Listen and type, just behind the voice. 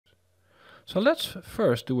So let's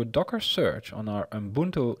first do a Docker search on our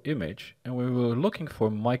Ubuntu image, and we were looking for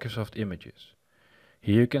Microsoft Images.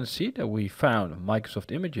 Here you can see that we found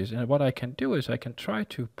Microsoft Images, and what I can do is I can try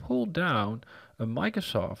to pull down a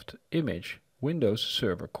Microsoft image Windows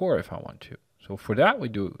Server Core if I want to. So for that we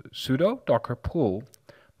do sudo docker pull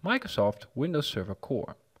Microsoft Windows Server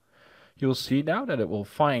Core. You'll see now that it will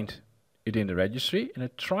find it in the registry and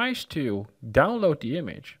it tries to download the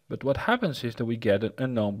image, but what happens is that we get an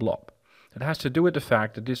unknown blob. It has to do with the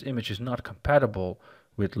fact that this image is not compatible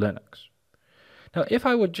with Linux. Now if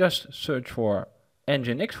I would just search for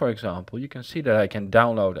Nginx, for example, you can see that I can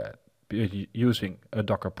download that using a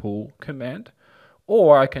docker pull command,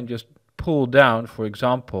 or I can just pull down, for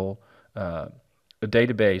example, a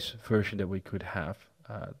database version that we could have.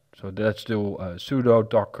 So let's do sudo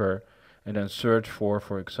docker and then search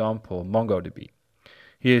for example, MongoDB.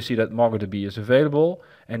 Here you see that MongoDB is available,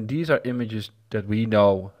 and these are images that we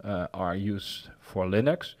know are used for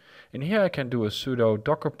Linux. And here I can do a sudo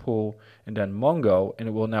docker pull and then Mongo, and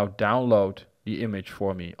it will now download the image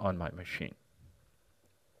for me on my machine.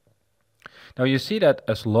 Now you see that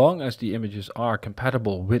as long as the images are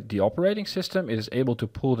compatible with the operating system, it is able to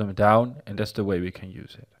pull them down, and that's the way we can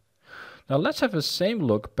use it. Now let's have the same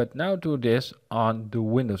look, but now do this on the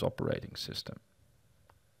Windows operating system.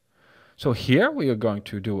 So here we are going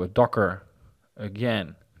to do a docker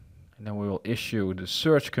again, and then we will issue the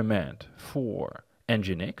search command for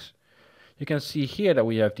Nginx. You can see here that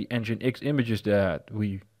we have the Nginx images that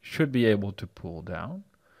we should be able to pull down.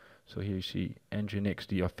 So here you see Nginx,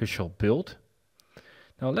 the official build.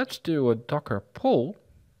 Now let's do a docker pull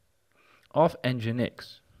of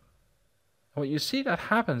Nginx. What you see that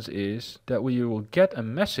happens is that we will get a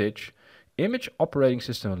message: image operating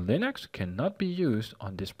system Linux cannot be used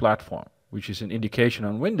on this platform, which is an indication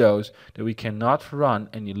on Windows that we cannot run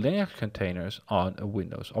any Linux containers on a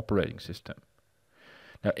Windows operating system.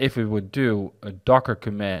 Now if we would do a docker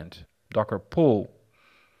command, docker pull,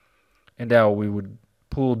 and now we would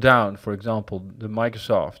pull down, for example, the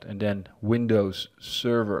Microsoft and then Windows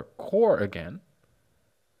Server Core again,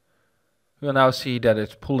 we'll now see that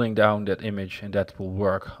it's pulling down that image, and that will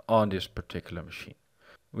work on this particular machine.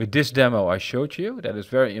 With this demo I showed you that it's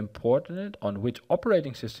very important on which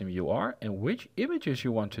operating system you are and which images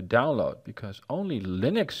you want to download, because only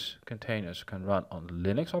Linux containers can run on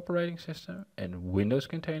Linux operating system and Windows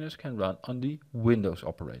containers can run on the Windows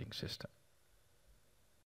operating system.